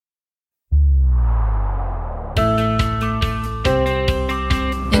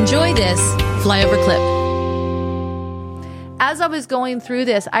this flyover clip. As I was going through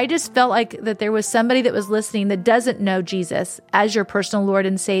this, I just felt like that there was somebody that was listening that doesn't know Jesus as your personal Lord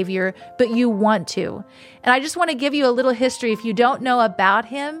and Savior, but you want to. And I just want to give you a little history. If you don't know about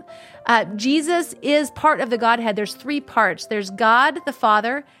him, Jesus is part of the Godhead. There's three parts. There's God the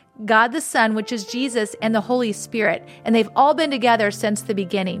Father, God the Son, which is Jesus, and the Holy Spirit. And they've all been together since the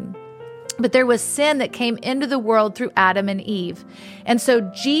beginning. But there was sin that came into the world through Adam and Eve. And so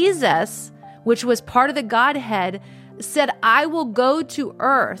Jesus, which was part of the Godhead, said, I will go to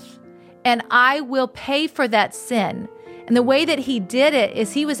earth and I will pay for that sin. And the way that he did it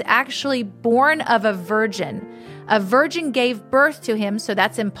is he was actually born of a virgin. A virgin gave birth to him, so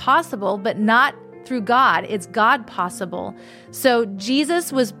that's impossible, but not through God. It's God possible. So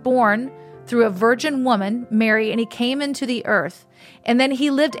Jesus was born through a virgin woman, Mary, and he came into the earth. And then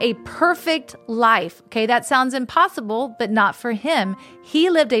he lived a perfect life. Okay, that sounds impossible, but not for him. He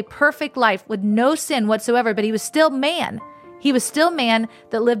lived a perfect life with no sin whatsoever, but he was still man. He was still man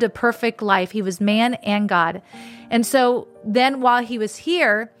that lived a perfect life. He was man and God. And so then while he was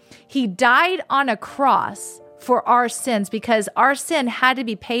here, he died on a cross for our sins, because our sin had to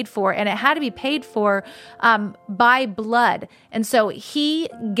be paid for, and it had to be paid for by blood. And so he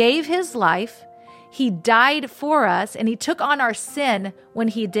gave his life, he died for us, and he took on our sin when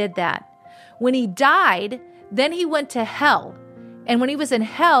he did that. When he died, then he went to hell. And when he was in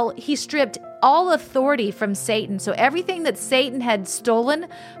hell, he stripped all authority from Satan. So everything that Satan had stolen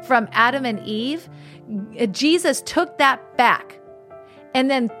from Adam and Eve, Jesus took that back. And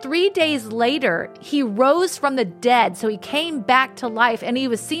then 3 days later, he rose from the dead. So he came back to life, and he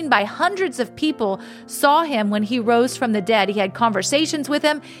was seen by hundreds of people, saw him when he rose from the dead. He had conversations with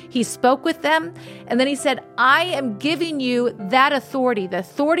him. He spoke with them. And then he said, I am giving you that authority, the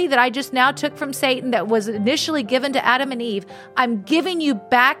authority that I just now took from Satan that was initially given to Adam and Eve. I'm giving you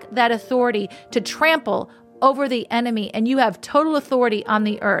back that authority to trample over the enemy, and you have total authority on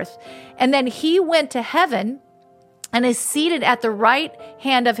the earth. And then he went to heaven and is seated at the right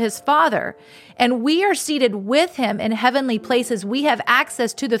hand of his Father. And we are seated with him in heavenly places. We have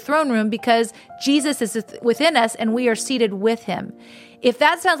access to the throne room because Jesus is within us and we are seated with him. If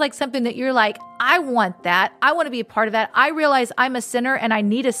that sounds like something that you're like, I want that, I want to be a part of that, I realize I'm a sinner and I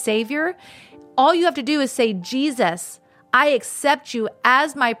need a Savior, all you have to do is say, Jesus, I accept you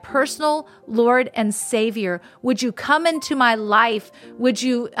as my personal Lord and Savior. Would you come into my life? Would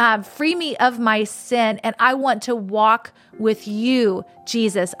you free me of my sin? And I want to walk with you,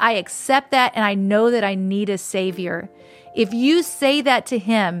 Jesus. I accept that, and I know that I need a Savior. If you say that to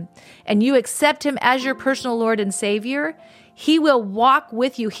him and you accept him as your personal Lord and Savior, he will walk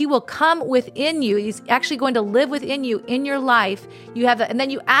with you. He will come within you. He's actually going to live within you in your life. And then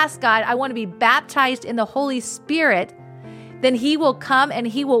you ask God, I want to be baptized in the Holy Spirit. Then he will come and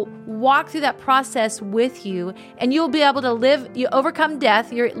he will walk through that process with you, and you'll be able to live, you overcome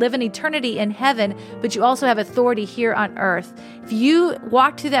death, you live in eternity in heaven, but you also have authority here on earth. If you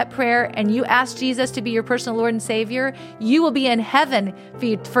walk through that prayer and you ask Jesus to be your personal Lord and Savior, you will be in heaven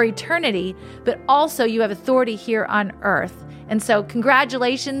for eternity, but also you have authority here on earth. And so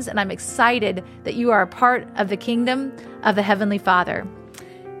congratulations, and I'm excited that you are a part of the kingdom of the Heavenly Father.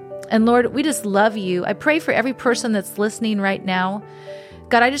 And Lord, we just love you. I pray for every person that's listening right now.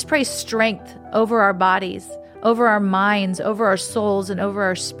 God, I just pray strength over our bodies, over our minds, over our souls, and over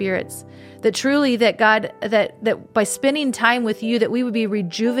our spirits. That truly, that God, that by spending time with you, that we would be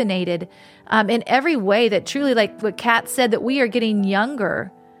rejuvenated in every way. That truly, like what Kat said, that we are getting younger.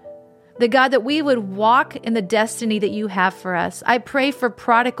 That God, that we would walk in the destiny that you have for us. I pray for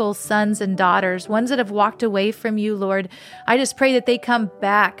prodigal sons and daughters, ones that have walked away from you, Lord. I just pray that they come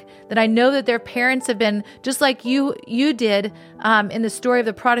back, that I know that their parents have been just like you did in the story of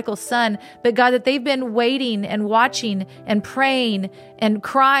the prodigal son, but God, that they've been waiting and watching and praying and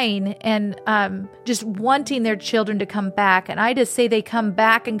crying and just wanting their children to come back. And I just say they come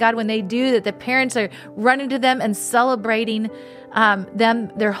back, and God, when they do, that the parents are running to them and celebrating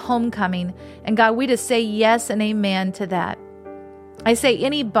their homecoming. And God, we just say yes and amen to that. I say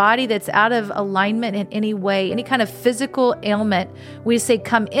any body that's out of alignment in any way, any kind of physical ailment, we say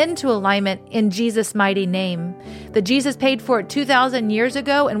come into alignment in Jesus' mighty name. That Jesus paid for it 2,000 years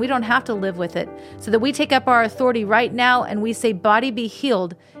ago, and we don't have to live with it. So that we take up our authority right now and we say, body be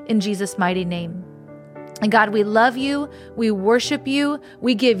healed in Jesus' mighty name. And God, we love you, we worship you,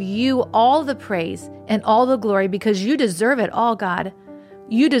 we give you all the praise and all the glory because you deserve it all, God.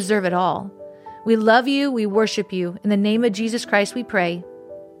 You deserve it all. We love you, we worship you. In the name of Jesus Christ we pray.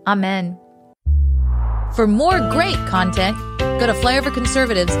 Amen. For more great content, go to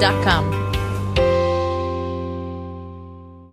flyoverconservatives.com.